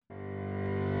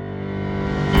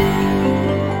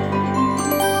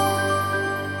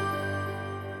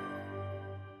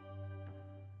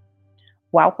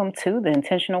Welcome to the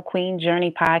Intentional Queen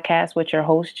Journey podcast with your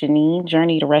host, Janine,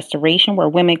 Journey to Restoration, where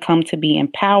women come to be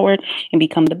empowered and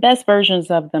become the best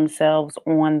versions of themselves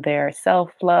on their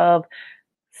self-love,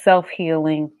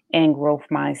 self-healing, and growth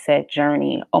mindset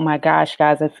journey. Oh my gosh,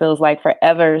 guys, it feels like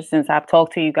forever since I've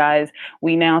talked to you guys.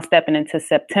 We now stepping into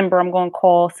September. I'm going to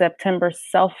call September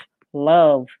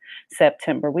Self-Love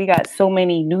September. We got so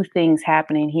many new things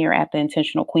happening here at the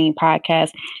Intentional Queen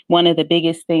podcast. One of the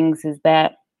biggest things is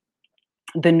that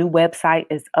the new website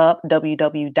is up,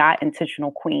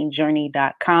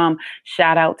 www.intentionalqueenjourney.com.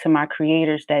 Shout out to my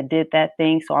creators that did that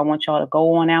thing. So I want y'all to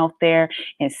go on out there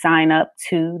and sign up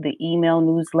to the email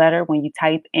newsletter. When you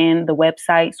type in the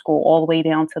website, scroll all the way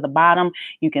down to the bottom.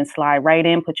 You can slide right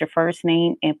in, put your first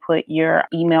name, and put your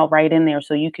email right in there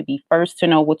so you could be first to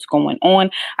know what's going on.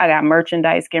 I got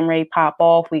merchandise getting ready to pop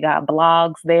off. We got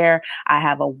blogs there. I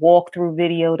have a walkthrough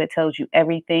video that tells you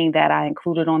everything that I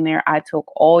included on there. I took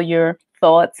all your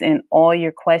thoughts and all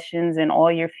your questions and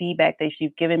all your feedback that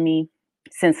you've given me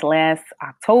since last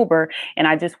October. And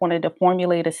I just wanted to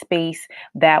formulate a space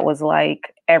that was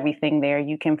like everything there.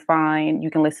 You can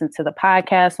listen to the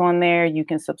podcast on there. You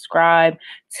can subscribe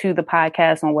to the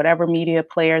podcast on whatever media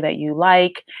player that you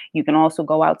like. You can also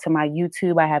go out to my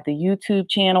YouTube. I have the YouTube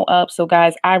channel up. So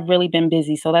guys, I've really been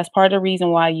busy. So that's part of the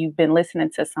reason why you've been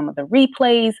listening to some of the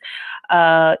replays.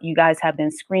 You guys have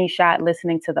been screenshot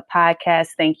listening to the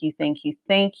podcast. Thank you, thank you,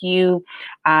 thank you.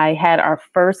 I had our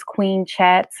first Queen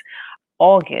Chats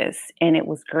August, and it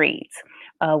was great.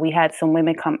 We had some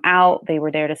women come out. They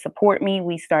were there to support me.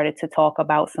 We started to talk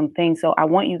about some things. So I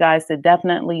want you guys to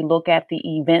definitely look at the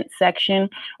event section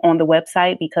on the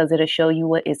website because it'll show you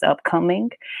what is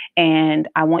upcoming. And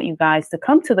I want you guys to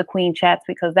come to the Queen Chats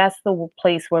because that's the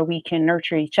place where we can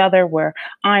nurture each other, where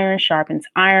iron sharpens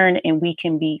iron, and we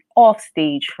can be off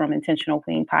stage from Intentional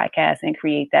Queen Podcast and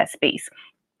create that space.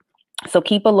 So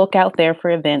keep a lookout there for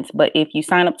events. But if you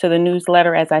sign up to the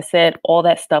newsletter, as I said, all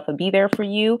that stuff will be there for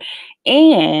you.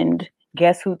 And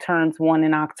guess who turns 1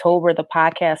 in October? The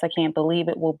podcast, I can't believe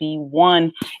it, will be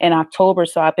 1 in October.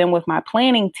 So I've been with my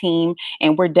planning team,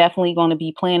 and we're definitely going to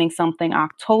be planning something.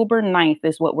 October 9th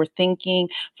is what we're thinking,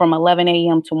 from 11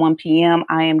 a.m. to 1 p.m.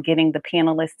 I am getting the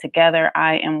panelists together.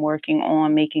 I am working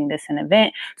on making this an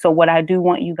event. So what I do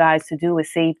want you guys to do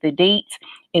is save the date.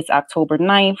 It's October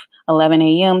 9th, 11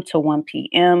 a.m. to 1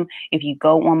 p.m. If you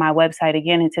go on my website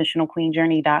again,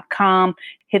 intentionalqueenjourney.com,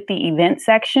 hit the event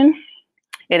section.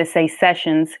 It'll say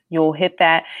sessions. You'll hit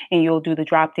that and you'll do the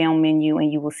drop down menu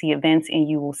and you will see events and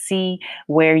you will see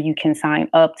where you can sign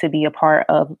up to be a part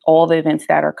of all the events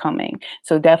that are coming.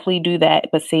 So definitely do that,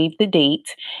 but save the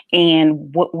date.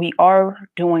 And what we are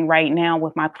doing right now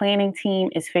with my planning team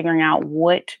is figuring out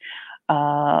what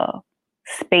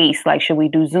space, like should we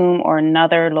do Zoom or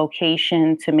another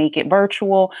location to make it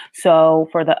virtual? So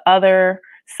for the other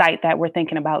site that we're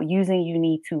thinking about using, you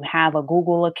need to have a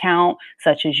Google account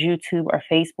such as YouTube or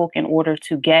Facebook in order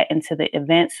to get into the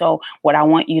event. So what I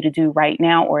want you to do right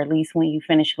now, or at least when you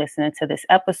finish listening to this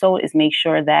episode, is make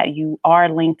sure that you are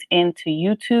linked into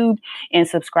YouTube and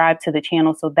subscribe to the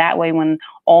channel. So that way, when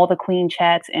all the Queen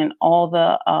Chats and all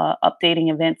the updating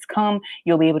events come,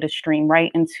 you'll be able to stream right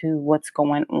into what's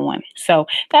going on. So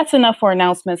that's enough for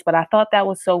announcements, but I thought that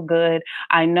was so good.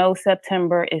 I know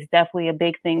September is definitely a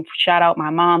big thing. Shout out my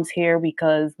mom's here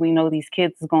because we know these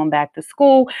kids is going back to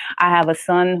school. I have a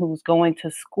son who's going to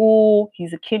school.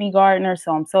 He's a kindergartner,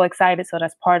 so I'm so excited. So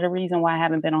that's part of the reason why I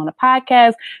haven't been on the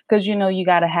podcast, because you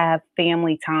got to have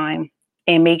family time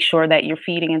and make sure that you're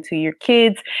feeding into your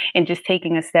kids and just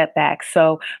taking a step back.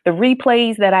 So the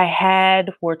replays that I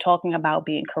had were talking about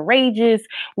being courageous.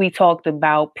 We talked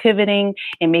about pivoting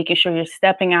and making sure you're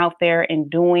stepping out there and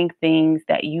doing things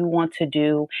that you want to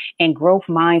do, and growth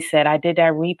mindset. I did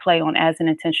that replay on As an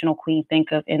Intentional Queen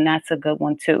Think Of, and that's a good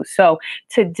one too. So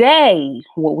today,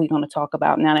 what we're going to talk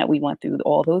about, now that we went through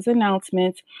all those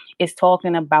announcements, is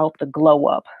talking about the glow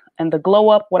up. And the glow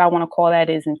up, what I want to call that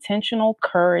is intentional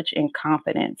courage and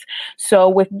confidence. So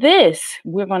with this,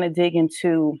 we're going to dig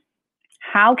into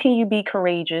how can you be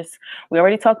courageous? We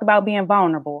already talked about being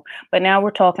vulnerable, but now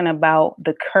we're talking about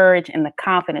the courage and the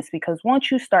confidence, because once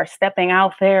you start stepping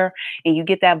out there and you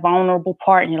get that vulnerable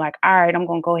part and you're like, all right, I'm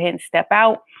going to go ahead and step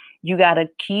out, you got to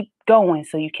keep going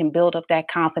so you can build up that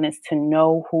confidence to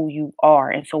know who you are.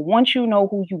 And so once you know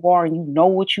who you are and you know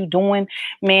what you're doing,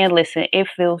 man, listen, it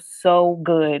feels so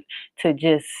good to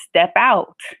just step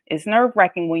out. It's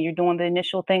nerve-wracking when you're doing the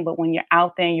initial thing, but when you're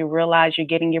out there and you realize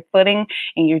you're getting your footing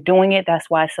and you're doing it, that's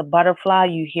why it's a butterfly.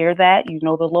 You hear that, you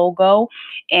know the logo.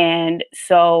 And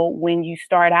so when you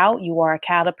start out, you are a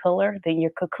caterpillar, then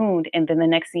you're cocooned, and then the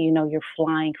next thing you know, you're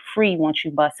flying free once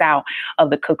you bust out of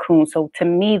the cocoon. So to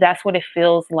me, that's what it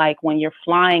feels like when you're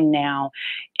flying now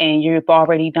and you've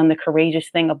already done the courageous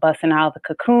thing of busting out of the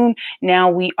cocoon. Now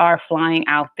we are flying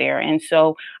out there. And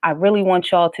so I really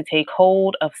want y'all to take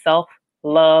hold of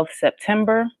Self-Love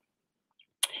September,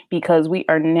 because we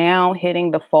are now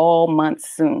hitting the fall months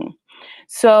soon.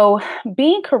 So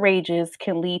being courageous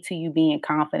can lead to you being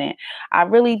confident. I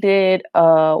really did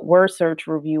a word search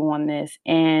review on this,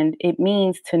 and it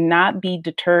means to not be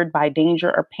deterred by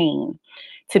danger or pain,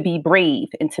 to be brave,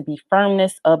 and to be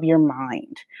firmness of your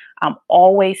mind. I'm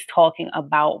always talking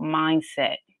about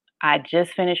mindset. I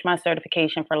just finished my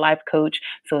certification for life coach.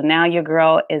 So now your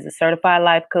girl is a certified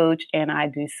life coach, and I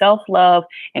do self-love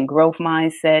and growth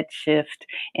mindset shift.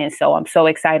 And so I'm so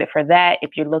excited for that.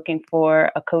 If you're looking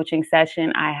for a coaching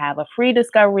session, I have a free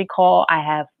discovery call. I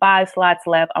have 5 slots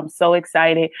left. I'm so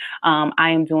excited.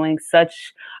 I am doing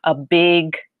such a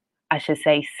big, I should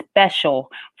say, special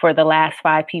for the last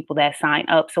 5 people that sign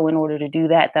up. So in order to do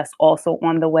that, that's also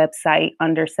on the website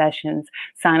under sessions.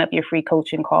 Sign up your free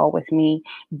coaching call with me.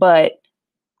 But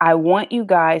I want you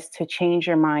guys to change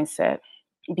your mindset,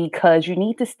 because you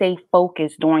need to stay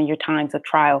focused during your times of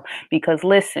trial. Because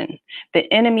listen,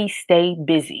 the enemy stay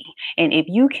busy. And if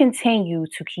you continue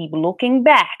to keep looking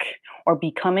back or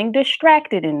becoming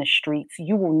distracted in the streets,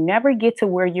 you will never get to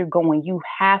where you're going. You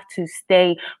have to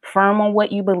stay firm on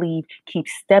what you believe. Keep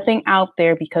stepping out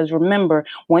there, because remember,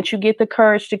 once you get the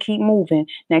courage to keep moving,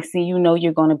 next thing you know,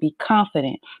 you're going to be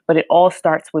confident. But it all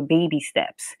starts with baby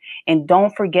steps. And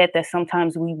don't forget that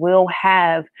sometimes we will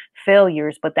have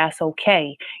failures, but that's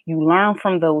okay. You learn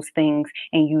from those things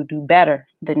and you do better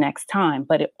the next time.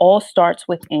 But it all starts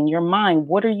within your mind.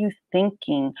 What are you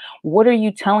thinking? What are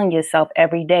you telling yourself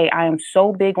every day? I am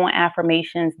so big on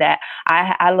affirmations that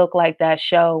I look like that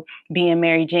show, Being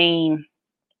Mary Jane,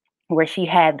 where she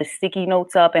had the sticky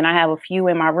notes up, and I have a few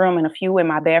in my room and a few in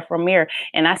my bathroom mirror.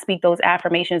 And I speak those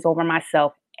affirmations over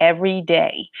myself every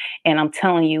day. And I'm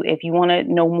telling you, if you want to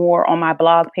know more, on my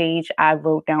blog page, I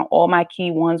wrote down all my key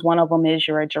ones. One of them is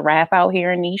you're a giraffe out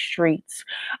here in these streets.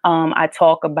 I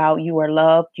talk about you are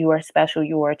loved, you are special,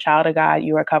 you are a child of God,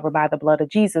 you are covered by the blood of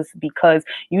Jesus, because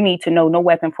you need to know no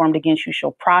weapon formed against you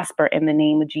shall prosper in the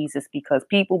name of Jesus, because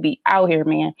people be out here,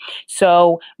 man.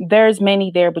 So there's many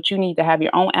there, but you need to have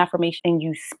your own affirmation, and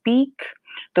you speak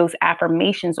those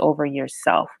affirmations over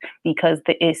yourself, because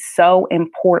it's so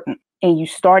important. And you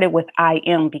started with I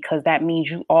am, because that means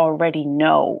you already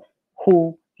know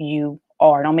who you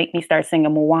are. Don't make me start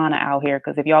singing Moana out here,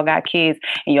 because if y'all got kids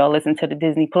and y'all listen to the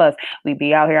Disney Plus, we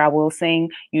be out here. I will sing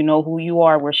You Know Who You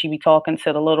Are, where she be talking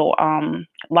to the little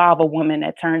lava woman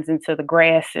that turns into the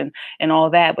grass and all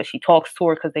that. But she talks to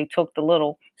her because they took the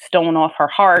little stone off her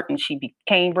heart and she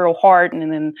became real hard.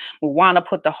 And then Moana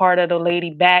put the heart of the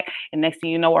lady back. And next thing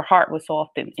you know, her heart was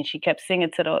soft. And she kept singing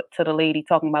to the lady,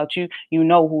 talking about you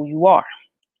know who you are.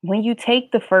 When you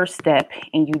take the first step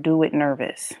and you do it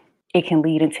nervous, it can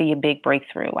lead into your big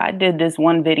breakthrough. I did this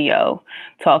one video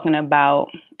talking about,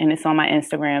 and it's on my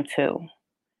Instagram too,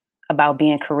 about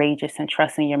being courageous and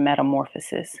trusting your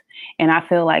metamorphosis. And I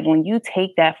feel like when you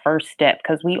take that first step,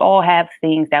 because we all have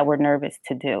things that we're nervous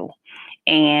to do.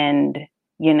 And,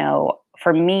 you know,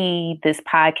 for me, this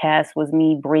podcast was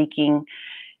me breaking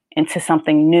into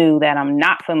something new that I'm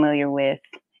not familiar with,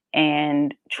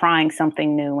 and trying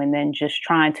something new, and then just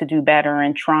trying to do better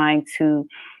and trying to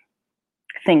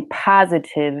think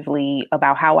positively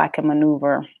about how I can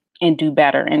maneuver and do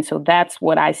better. And so that's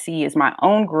what I see as my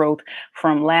own growth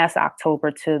from last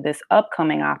October to this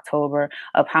upcoming October,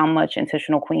 of how much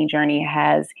Intentional Queen Journey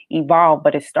has evolved.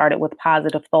 But it started with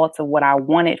positive thoughts of what I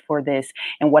wanted for this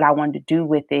and what I wanted to do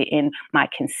with it, and my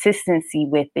consistency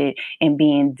with it, and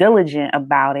being diligent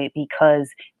about it,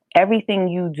 because everything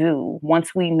you do,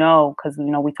 once we know, because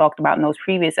we talked about in those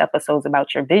previous episodes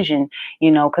about your vision,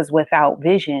 because without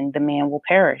vision, the man will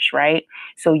perish, right?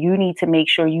 So you need to make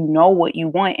sure you know what you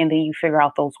want, and then you figure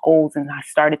out those goals. And I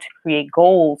started to create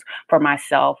goals for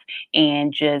myself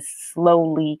and just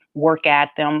slowly work at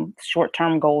them,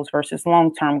 short-term goals versus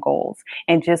long-term goals,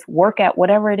 and just work at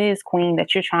whatever it is, Queen,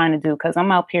 that you're trying to do, because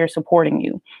I'm out here supporting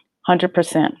you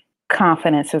 100%.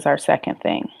 Confidence is our second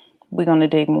thing. We're going to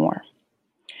dig more.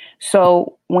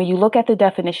 So when you look at the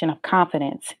definition of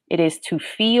confidence, it is to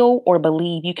feel or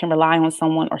believe you can rely on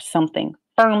someone or something.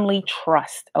 Firmly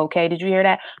trust. Okay. Did you hear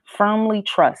that? Firmly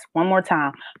trust. One more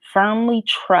time. Firmly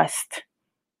trust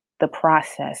the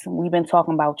process. We've been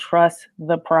talking about trust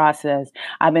the process.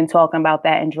 I've been talking about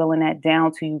that and drilling that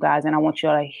down to you guys. And I want you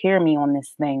all to hear me on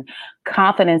this thing.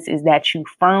 Confidence is that you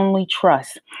firmly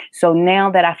trust. So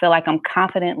now that I feel like I'm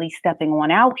confidently stepping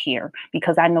on out here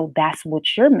because I know that's what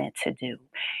you're meant to do,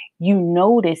 you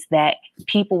notice that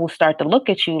people will start to look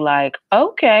at you like,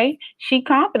 okay, she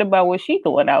confident about what she's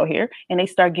doing out here. And they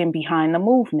start getting behind the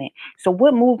movement. So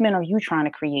what movement are you trying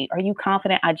to create? Are you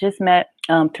confident? I just met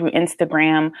through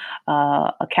Instagram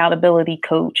accountability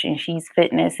coach, and she's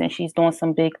fitness and she's doing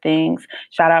some big things.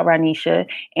 Shout out Ranisha.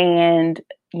 And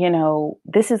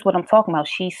this is what I'm talking about.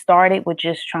 She started with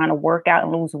just trying to work out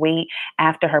and lose weight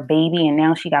after her baby. And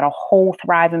now she got a whole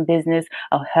thriving business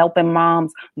of helping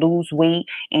moms lose weight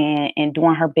and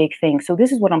doing her big thing. So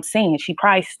this is what I'm saying. She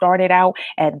probably started out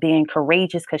at being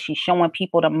courageous because she's showing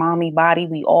people the mommy body.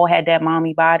 We all had that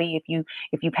mommy body. If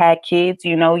you've had kids,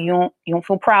 you don't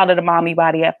feel proud of the mommy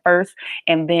body at first.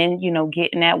 And then,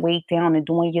 getting that weight down and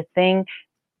doing your thing,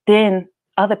 then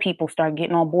other people start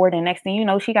getting on board. And next thing you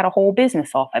know, she got a whole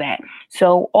business off of that.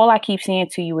 So all I keep saying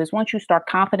to you is once you start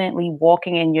confidently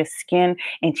walking in your skin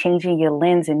and changing your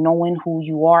lens and knowing who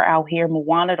you are out here,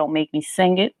 Moana, don't make me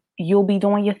sing it, you'll be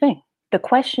doing your thing. The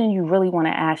question you really want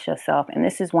to ask yourself, and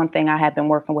this is one thing I have been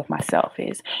working with myself,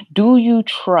 is do you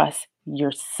trust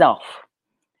yourself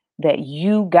that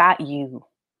you got you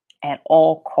at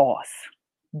all costs?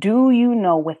 Do you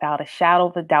know without a shadow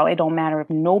of a doubt, it don't matter if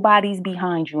nobody's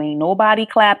behind you, ain't nobody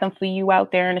clapping for you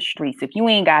out there in the streets, if you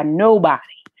ain't got nobody,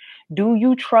 do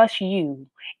you trust you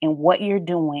and what you're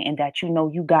doing and that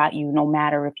you got you no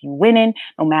matter if you winning,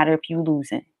 no matter if you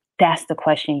losing? That's the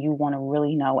question you want to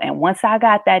really know. And once I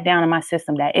got that down in my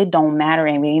system that it don't matter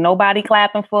and ain't nobody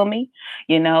clapping for me,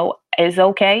 it's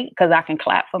okay because I can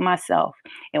clap for myself.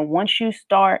 And once you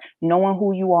start knowing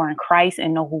who you are in Christ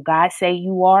and know who God say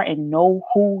you are and know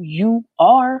who you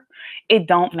are, it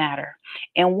don't matter.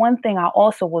 And one thing I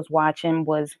also was watching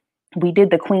was we did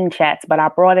the Queen Chats, but I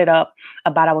brought it up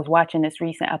about I was watching this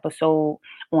recent episode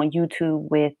on YouTube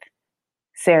with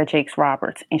Sarah Jakes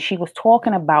Roberts, and she was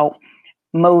talking about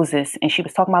Moses, and she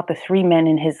was talking about the three men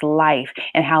in his life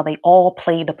and how they all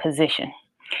played a position.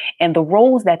 And the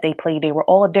roles that they played, they were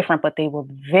all different, but they were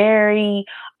very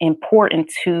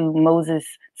important to Moses'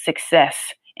 success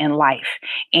in life.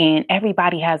 And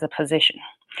everybody has a position.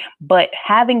 But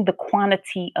having the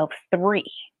quantity of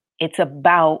three, it's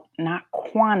about not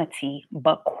quantity,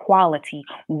 but quality.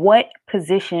 What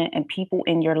position and people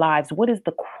in your lives, what is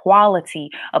the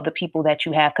quality of the people that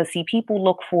you have? Because see, people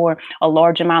look for a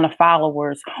large amount of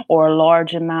followers or a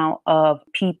large amount of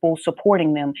people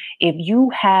supporting them. If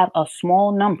you have a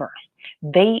small number,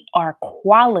 they are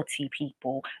quality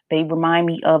people. They remind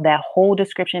me of that whole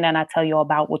description that I tell you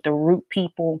about with the root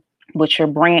people, with your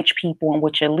branch people, and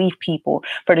with your leaf people.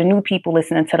 For the new people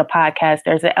listening to the podcast,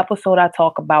 there's an episode I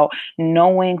talk about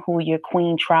knowing who your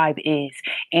queen tribe is.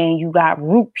 And you got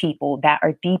root people that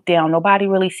are deep down. Nobody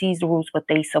really sees the roots, but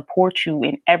they support you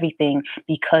in everything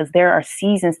because there are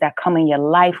seasons that come in your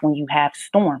life when you have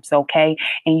storms, okay?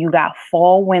 And you got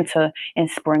fall, winter,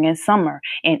 and spring and summer.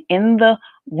 And in the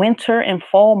winter and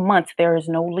fall months, there is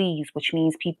no leaves, which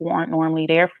means people aren't normally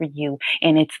there for you.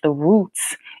 And it's the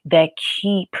roots that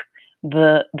keep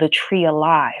the tree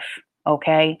alive,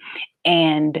 okay?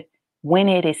 And when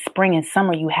it is spring and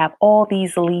summer, you have all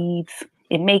these leaves.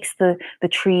 It makes the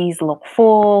trees look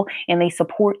full and they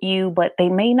support you, but they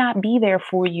may not be there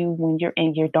for you when you're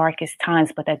in your darkest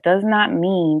times. But that does not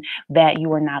mean that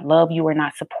you are not loved, you are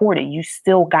not supported. You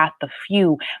still got the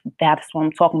few. That's what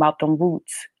I'm talking about, the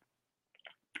roots.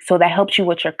 So that helps you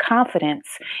with your confidence,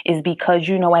 is because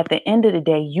at the end of the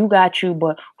day, you got you,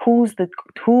 but who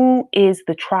is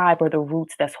the tribe or the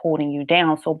roots that's holding you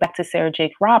down? So back to Sarah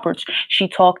Jakes Roberts, she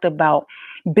talked about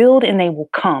build and they will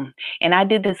come. And I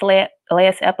did this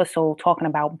last episode talking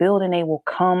about build and they will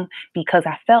come because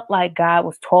I felt like God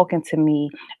was talking to me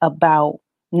about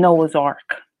Noah's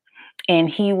Ark.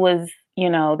 And he was,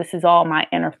 this is all my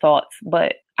inner thoughts,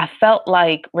 but I felt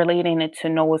like relating it to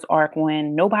Noah's Ark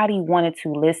when nobody wanted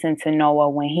to listen to Noah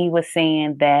when he was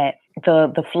saying that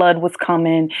the flood was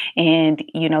coming and,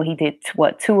 he did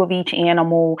two of each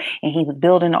animal and he was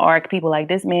building the ark. People like,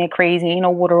 this man crazy, ain't no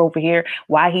water over here.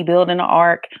 Why he building the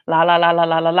ark? La, la, la, la,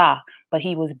 la, la, la. But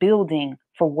he was building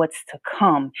for what's to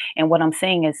come. And what I'm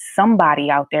saying is somebody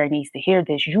out there needs to hear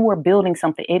this. You are building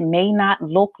something. It may not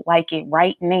look like it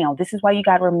right now. This is why you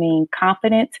got to remain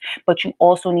confident, but you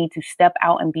also need to step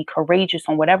out and be courageous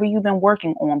on whatever you've been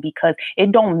working on, because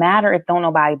it don't matter if don't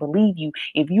nobody believe you.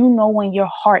 If you know in your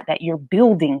heart that you're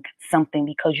building something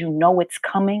because you know it's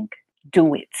coming,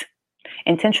 do it.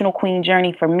 Intentional Queen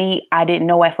journey for me, I didn't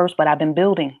know at first, but I've been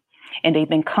building and they've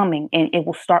been coming, and it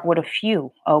will start with a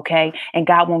few. Okay. And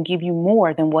God won't give you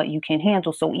more than what you can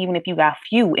handle. So even if you got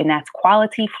few and that's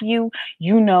quality few,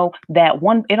 you know that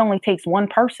it only takes one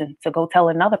person to go tell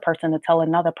another person to tell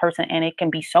another person, and it can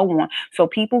be so on. So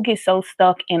people get so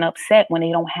stuck and upset when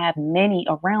they don't have many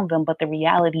around them. But the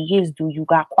reality is, do you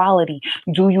got quality?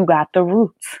 Do you got the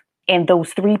roots? And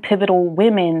those three pivotal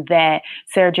women that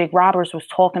Sarah Jake Roberts was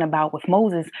talking about with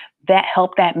Moses, that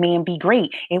helped that man be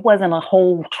great. It wasn't a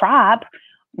whole tribe,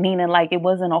 meaning like it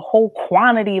wasn't a whole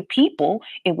quantity of people.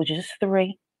 It was just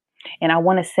three. And I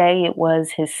want to say it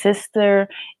was his sister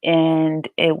and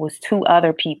it was two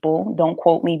other people. Don't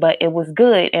quote me, but it was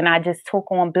good. And I just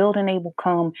took on build and able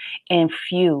come in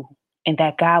few. And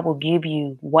that God will give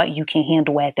you what you can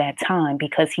handle at that time,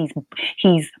 because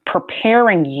he's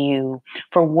preparing you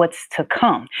for what's to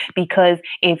come. Because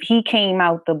if he came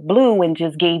out the blue and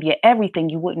just gave you everything,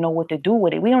 you wouldn't know what to do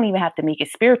with it. We don't even have to make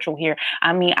it spiritual here.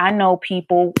 I mean, I know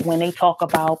people, when they talk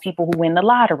about people who win the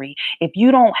lottery, if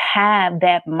you don't have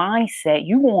that mindset,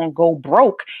 you won't go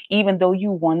broke even though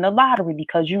you won the lottery,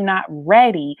 because you're not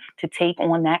ready to take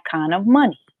on that kind of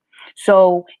money.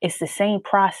 So it's the same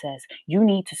process. You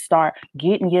need to start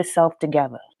getting yourself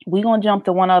together. We're going to jump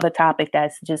to one other topic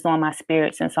that's just on my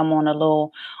spirit, since I'm on a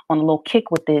little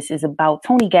kick with this, is about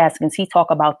Tony Gaskins. He talk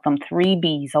about them 3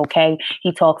 B's. Okay.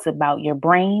 He talks about your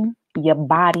brain, your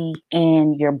body,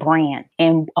 and your brand.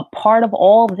 And a part of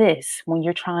all this, when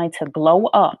you're trying to glow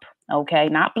up, okay,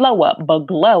 not blow up, but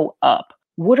glow up,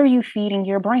 what are you feeding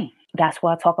your brain? That's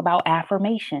why I talk about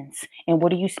affirmations. And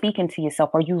what are you speaking to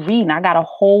yourself? Are you reading? I got a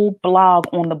whole blog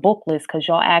on the book list, because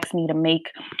y'all asked me to make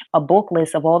a book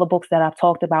list of all the books that I've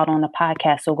talked about on the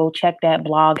podcast. So go check that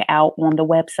blog out on the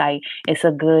website. It's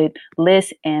a good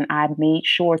list. And I made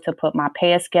sure to put my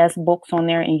past guest books on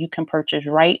there, and you can purchase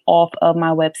right off of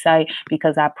my website,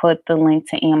 because I put the link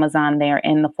to Amazon there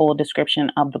in the full description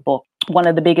of the book. One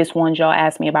of the biggest ones y'all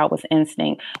asked me about was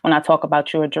instinct, when I talk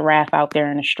about you're a giraffe out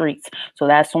there in the streets. So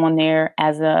that's on there.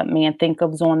 As a Man Think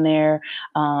Of's on there.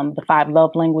 The 5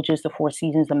 love languages, the 4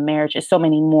 seasons of marriage. There's so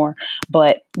many more,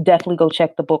 but definitely go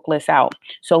check the book list out.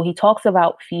 So he talks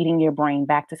about feeding your brain,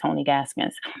 back to Tony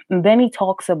Gaskins. And then he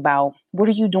talks about, what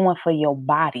are you doing for your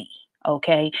body?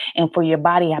 Okay. And for your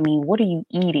body, I mean, what are you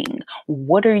eating?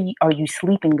 Are you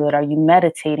sleeping good? Are you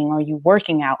meditating? Are you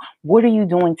working out? What are you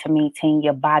doing to maintain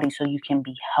your body so you can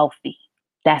be healthy?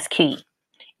 That's key.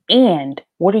 And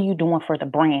what are you doing for the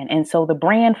brand? And so the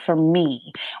brand for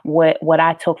me, what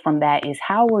I took from that is,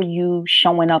 how are you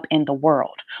showing up in the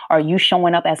world? Are you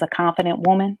showing up as a confident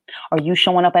woman? Are you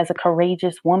showing up as a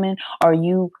courageous woman? Are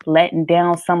you letting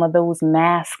down some of those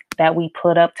masks that we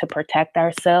put up to protect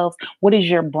ourselves? What is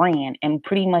your brand? And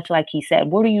pretty much like he said,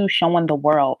 what are you showing the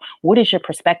world? What is your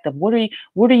perspective? What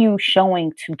are you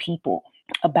showing to people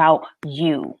about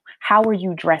you? How are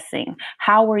you dressing?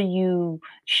 How are you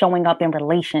showing up in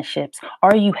relationships?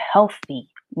 Are you healthy?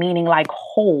 Meaning like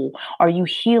whole? Are you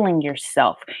healing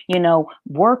yourself?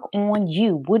 Work on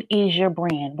you. What is your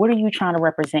brand? What are you trying to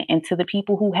represent? And to the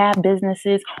people who have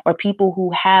businesses or people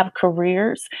who have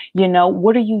careers,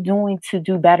 what are you doing to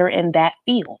do better in that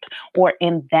field or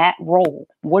in that role?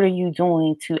 What are you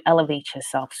doing to elevate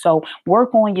yourself? So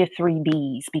work on your 3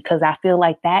 B's, because I feel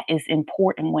like that is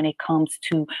important when it comes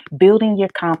to building your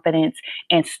confidence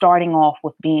and starting off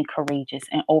with being courageous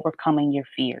and overcoming your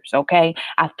fears. Okay.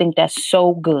 I think that's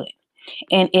so good.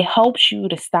 And it helps you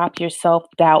to stop your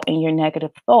self-doubt and your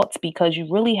negative thoughts, because you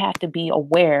really have to be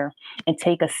aware and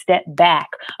take a step back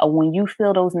of when you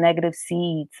feel those negative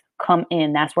seeds come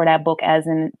in. That's where that book, as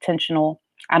a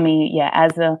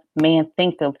Man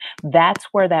Think Of, that's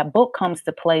where that book comes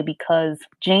to play, because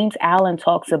James Allen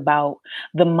talks about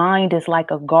the mind is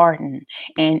like a garden,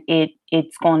 and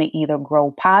it's going to either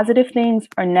grow positive things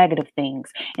or negative things.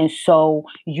 And so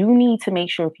you need to make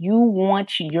sure, if you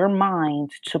want your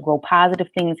mind to grow positive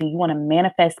things and you want to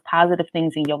manifest positive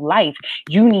things in your life,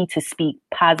 you need to speak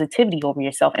positivity over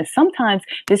yourself. And sometimes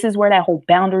this is where that whole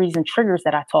boundaries and triggers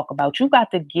that I talk about, you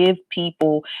got to give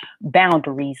people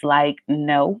boundaries, like,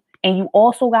 no, And you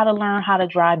also got to learn how to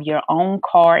drive your own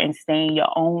car and stay in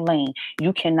your own lane.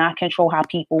 You cannot control how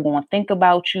people going to think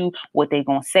about you, what they're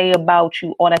going to say about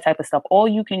you, all that type of stuff. All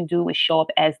you can do is show up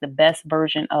as the best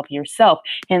version of yourself.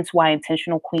 Hence why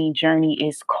Intentional Queen Journey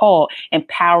is called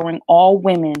Empowering All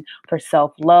Women for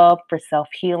Self-Love, for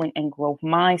Self-Healing, and Growth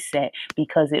Mindset,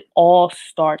 because it all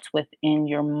starts within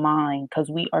your mind, because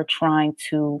we are trying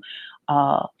to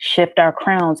shift our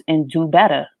crowns and do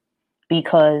better.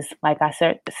 Because, like I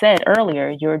said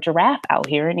earlier, you're a giraffe out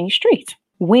here in these streets.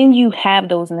 When you have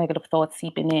those negative thoughts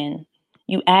seeping in,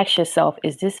 you ask yourself,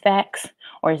 is this facts?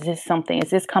 Or is this something? Is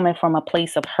this coming from a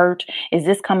place of hurt? Is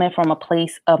this coming from a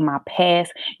place of my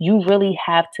past? You really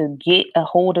have to get a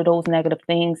hold of those negative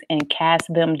things and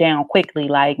cast them down quickly.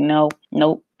 Like, no,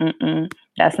 nope,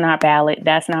 that's not valid.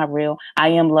 That's not real. I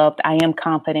am loved. I am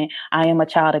confident. I am a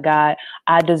child of God.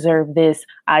 I deserve this.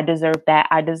 I deserve that.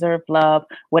 I deserve love.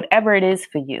 Whatever it is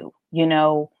for you,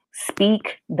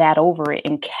 speak that over it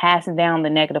and cast down the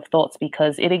negative thoughts,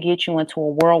 because it'll get you into a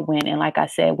whirlwind. And like I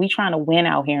said, we trying to win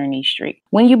out here in these streets.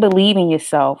 When you believe in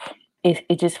yourself,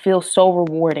 it just feels so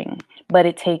rewarding, but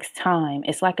it takes time.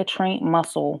 It's like a trained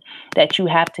muscle that you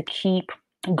have to keep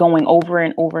going over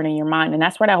and over in your mind. And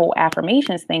that's where that whole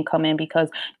affirmations thing come in, because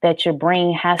that your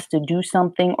brain has to do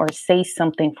something or say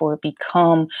something for it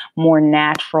become more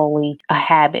naturally a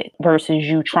habit, versus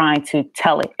you trying to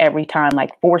tell it every time,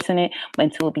 like forcing it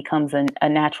until it becomes a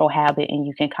natural habit and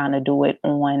you can kind of do it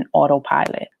on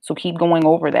autopilot. So keep going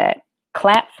over that.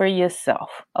 Clap for yourself,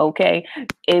 okay?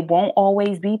 It won't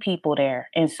always be people there.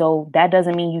 And so that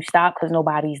doesn't mean you stop because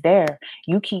nobody's there.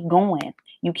 You keep going.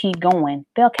 You keep going.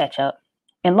 They'll catch up.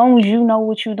 As long as you know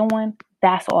what you're doing,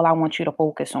 that's all I want you to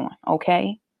focus on,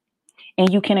 okay?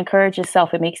 And you can encourage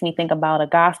yourself. It makes me think about a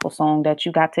gospel song that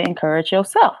you got to encourage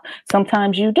yourself.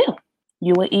 Sometimes you do.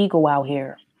 You an eagle out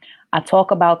here. I talk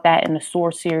about that in the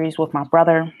Soar series with my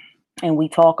brother, and we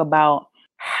talk about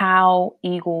how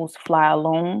eagles fly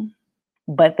alone,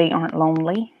 but they aren't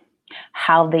lonely,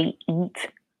 how they eat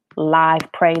live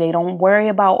prey. They don't worry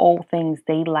about old things.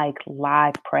 They like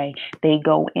live prey. They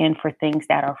go in for things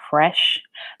that are fresh.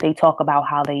 They talk about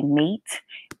how they mate.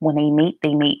 When they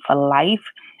mate for life.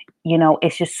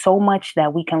 It's just so much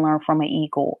that we can learn from an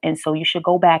eagle. And so you should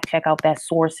go back, check out that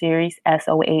Soar series,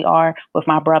 SOAR, with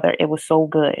my brother. It was so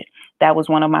good. That was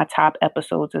one of my top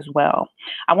episodes as well.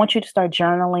 I want you to start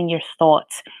journaling your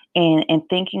thoughts and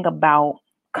thinking about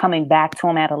coming back to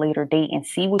them at a later date and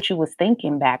see what you was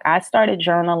thinking back. I started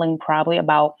journaling probably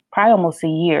almost a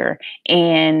year.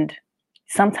 And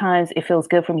sometimes it feels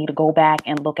good for me to go back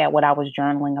and look at what I was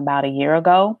journaling about a year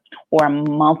ago or a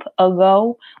month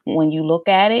ago, when you look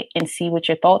at it and see what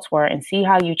your thoughts were and see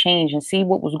how you changed and see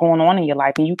what was going on in your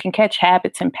life. And you can catch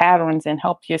habits and patterns and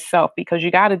help yourself, because you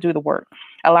got to do the work.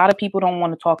 A lot of people don't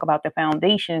want to talk about the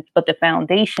foundation, but the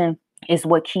foundation is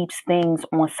what keeps things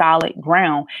on solid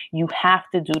ground. You have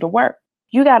to do the work.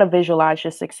 You got to visualize your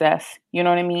success. You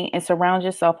know what I mean? And surround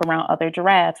yourself around other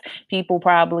giraffes. People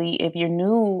probably, if you're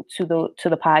new to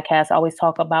the podcast, I always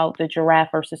talk about the giraffe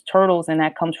versus turtles, and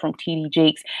that comes from T.D.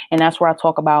 Jakes. And that's where I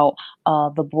talk about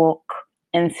the book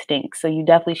Instinct. So you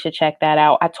definitely should check that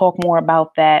out. I talk more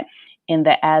about that in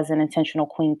the As an Intentional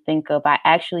Queen Think Of. I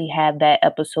actually had that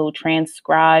episode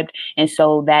transcribed, and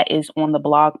so that is on the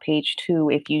blog page too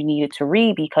if you needed to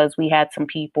read, because we had some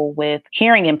people with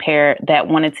hearing impaired that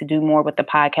wanted to do more with the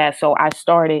podcast. So I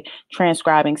started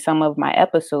transcribing some of my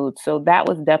episodes. So that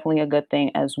was definitely a good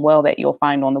thing as well that you'll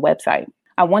find on the website.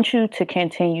 I want you to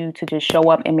continue to just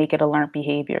show up and make it a learned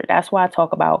behavior. That's why I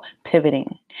talk about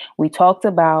pivoting. We talked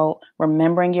about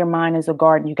remembering your mind is a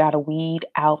garden. You got to weed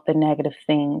out the negative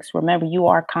things. Remember, you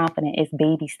are confident. It's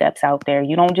baby steps out there.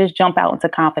 You don't just jump out into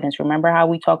confidence. Remember how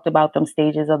we talked about them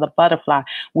stages of the butterfly?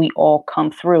 We all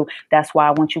come through. That's why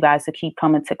I want you guys to keep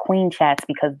coming to Queen Chats,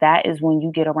 because that is when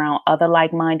you get around other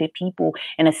like-minded people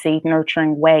in a safe,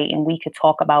 nurturing way, and we could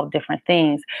talk about different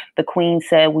things. The Queen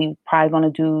said we probably going to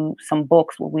do some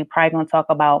books. We probably going to talk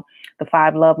about the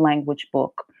 5 love language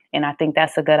book. And I think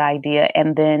that's a good idea.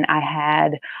 And then I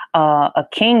had a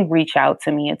king reach out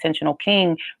to me, Intentional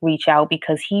King reach out,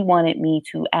 because he wanted me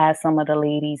to ask some of the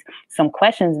ladies some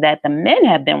questions that the men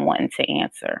have been wanting to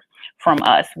answer from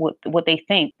us, what they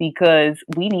think, because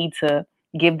we need to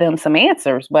give them some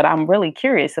answers. But I'm really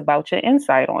curious about your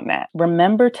insight on that.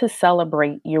 Remember to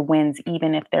celebrate your wins,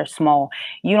 even if they're small.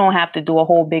 You don't have to do a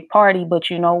whole big party, but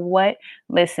you know what?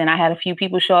 Listen, I had a few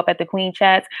people show up at the Queen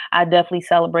Chats. I definitely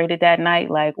celebrated that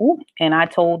night, like, ooh, and I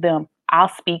told them, I'll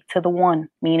speak to the one,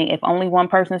 meaning if only one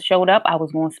person showed up, I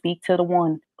was going to speak to the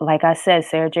one. Like I said,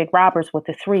 Sarah Jake Roberts with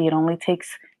the 3, it only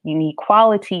takes You need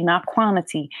quality, not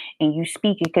quantity. And you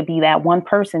speak, it could be that one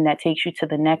person that takes you to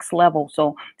the next level.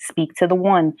 So speak to the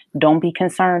one. Don't be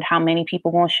concerned how many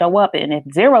people going to show up. And if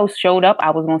zero showed up,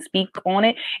 I was going to speak on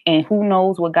it. And who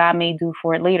knows what God may do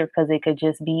for it later, because it could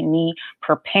just be me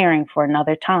preparing for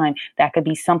another time. That could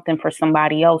be something for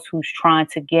somebody else who's trying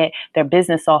to get their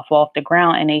business off the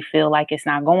ground and they feel like it's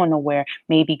not going nowhere.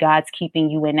 Maybe God's keeping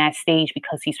you in that stage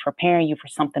because he's preparing you for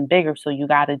something bigger. So you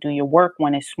got to do your work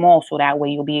when it's small, so that way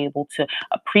you'll be able to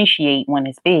appreciate when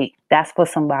it's big. That's for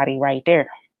somebody right there.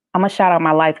 I'm going to shout out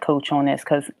my life coach on this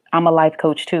because I'm a life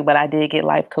coach too, but I did get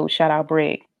life coach. Shout out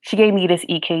Brig. She gave me this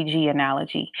EKG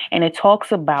analogy, and it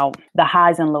talks about the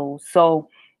highs and lows. So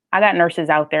I got nurses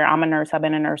out there. I'm a nurse. I've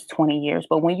been a nurse 20 years.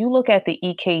 But when you look at the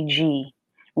EKG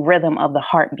rhythm of the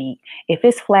heartbeat, if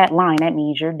it's flat line, that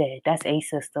means you're dead. That's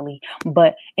asystole.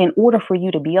 But in order for you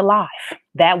to be alive,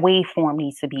 that waveform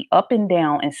needs to be up and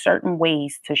down in certain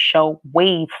ways to show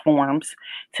waveforms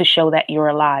to show that you're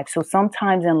alive. So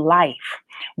sometimes in life,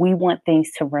 we want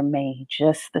things to remain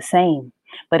just the same.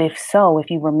 But if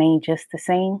you remain just the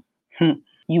same,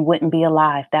 you wouldn't be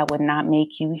alive. That would not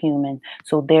make you human.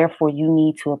 So therefore, you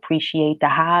need to appreciate the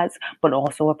highs, but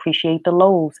also appreciate the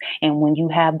lows. And when you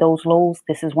have those lows,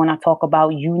 this is when I talk about,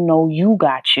 you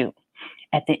got you.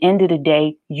 At the end of the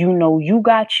day, you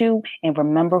got you. And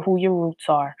remember who your roots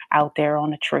are out there on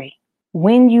the tree.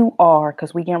 When you are,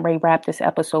 because we getting ready to wrap this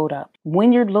episode up,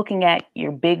 when you're looking at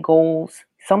your big goals,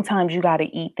 sometimes you got to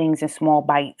eat things in small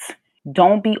bites.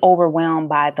 Don't be overwhelmed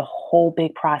by the whole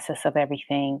big process of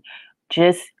everything.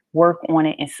 Just work on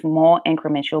it in small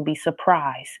increments. You'll be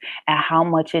surprised at how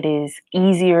much it is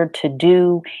easier to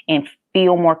do and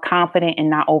feel more confident and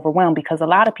not overwhelmed, because a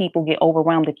lot of people get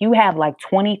overwhelmed. If you have like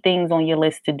 20 things on your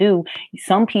list to do,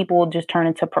 some people will just turn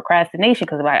into procrastination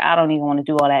because like, I don't even want to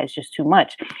do all that. It's just too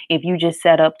much. If you just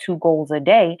set up 2 goals a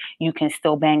day, you can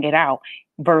still bang it out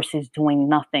versus doing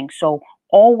nothing. So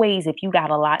always, if you got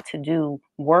a lot to do,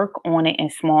 work on it in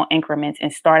small increments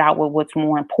and start out with what's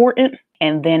more important.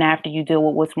 And then after you deal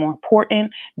with what's more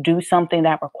important, do something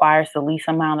that requires the least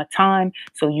amount of time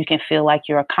so you can feel like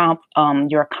you're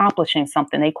accomplishing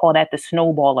something. They call that the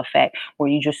snowball effect, where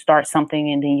you just start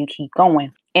something and then you keep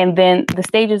going. And then the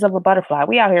stages of a butterfly.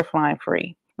 We out here flying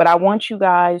free. But I want you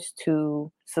guys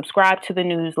to subscribe to the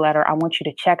newsletter. I want you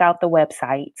to check out the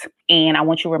website. And I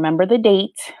want you to remember the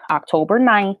date. October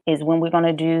 9th is when we're going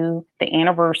to do the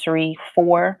anniversary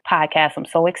for podcasts. I'm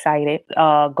so excited.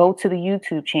 Go to the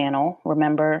YouTube channel.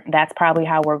 Remember, that's probably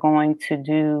how we're going to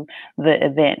do the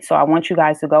event. So I want you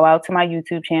guys to go out to my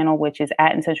YouTube channel, which is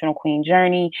at Intentional Queen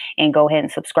Journey, and go ahead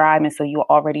and subscribe. And so you'll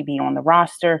already be on the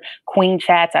roster. Queen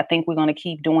Chats, I think we're going to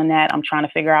keep doing that. I'm trying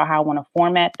to figure out how I want to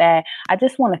format that. I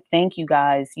just want to thank you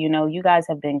guys. You guys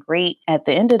have been great. At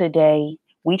the end of the day,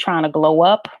 we trying to glow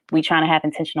up. We trying to have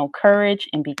intentional courage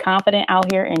and be confident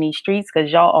out here in these streets,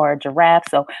 because y'all are a giraffe.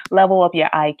 So level up your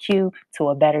IQ to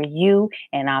a better you.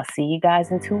 And I'll see you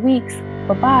guys in 2 weeks.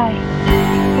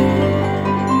 Bye-bye.